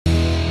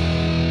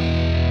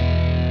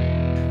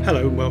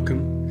Hello and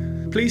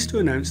welcome. Pleased to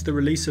announce the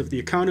release of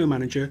the Acano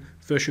Manager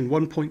version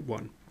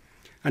 1.1,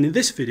 and in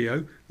this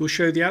video we'll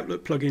show the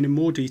Outlook plugin in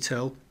more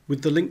detail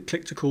with the link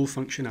click to call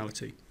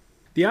functionality.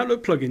 The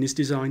Outlook plugin is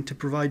designed to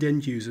provide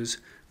end users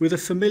with a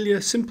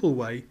familiar, simple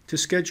way to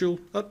schedule,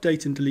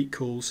 update and delete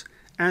calls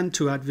and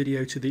to add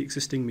video to the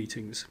existing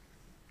meetings.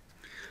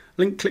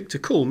 Link click to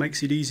call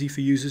makes it easy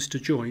for users to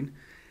join,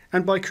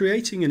 and by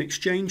creating an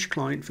Exchange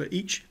client for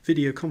each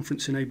video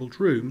conference enabled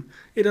room,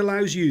 it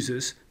allows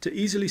users to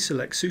easily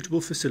select suitable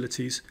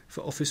facilities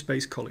for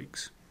office-based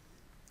colleagues.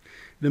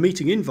 The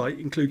meeting invite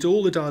includes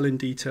all the dial-in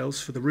details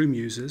for the room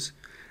users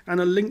and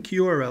a link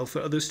URL for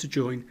others to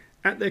join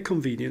at their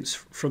convenience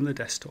from the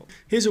desktop.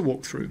 Here's a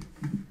walkthrough.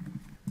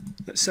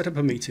 Let's set up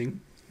a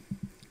meeting.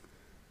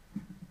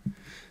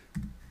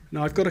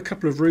 Now I've got a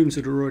couple of rooms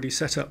that are already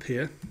set up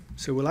here,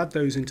 so we'll add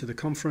those into the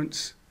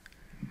conference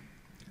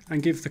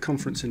and give the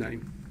conference a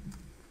name.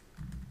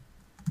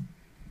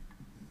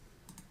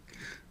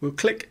 We'll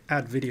click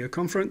Add Video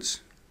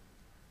Conference,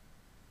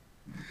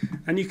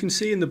 and you can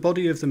see in the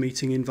body of the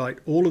meeting invite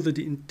all of the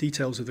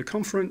details of the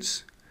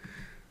conference,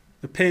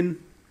 the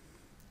PIN,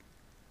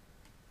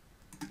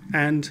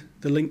 and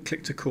the link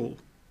click to call.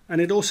 And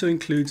it also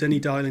includes any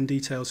dial-in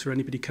details for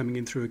anybody coming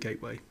in through a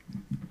gateway.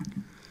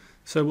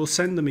 So we'll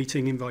send the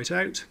meeting invite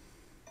out,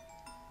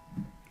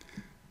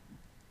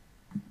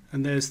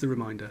 and there's the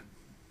reminder.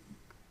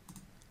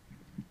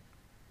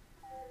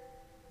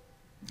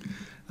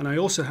 And I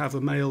also have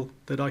a mail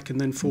that I can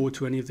then forward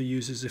to any of the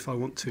users if I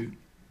want to.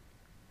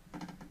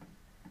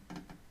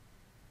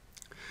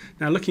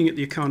 Now looking at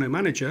the Acano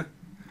Manager,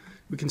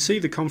 we can see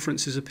the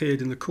conference has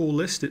appeared in the call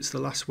list. It's the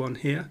last one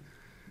here.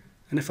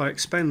 And if I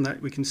expand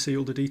that, we can see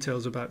all the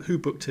details about who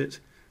booked it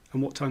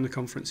and what time the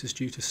conference is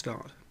due to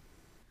start.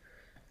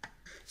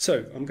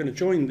 So I'm going to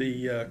join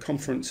the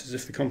conference as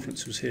if the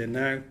conference was here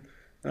now.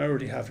 I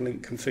already have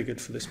Link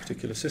configured for this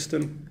particular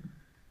system.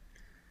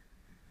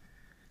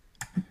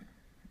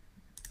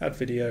 Add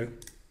video.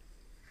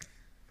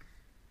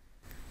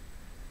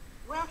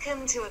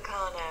 Welcome to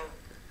Acano.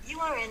 You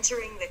are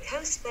entering the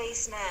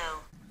co-space now.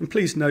 And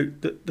please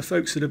note that the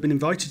folks that have been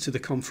invited to the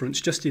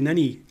conference just in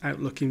any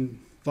Outlook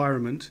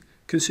environment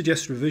can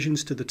suggest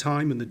revisions to the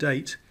time and the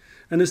date,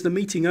 and as the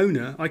meeting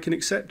owner I can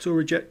accept or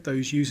reject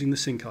those using the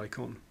sync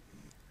icon.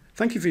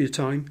 Thank you for your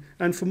time,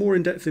 and for more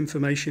in-depth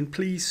information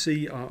please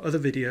see our other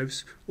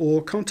videos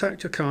or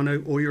contact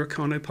Acano or your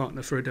Acano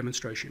partner for a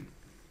demonstration.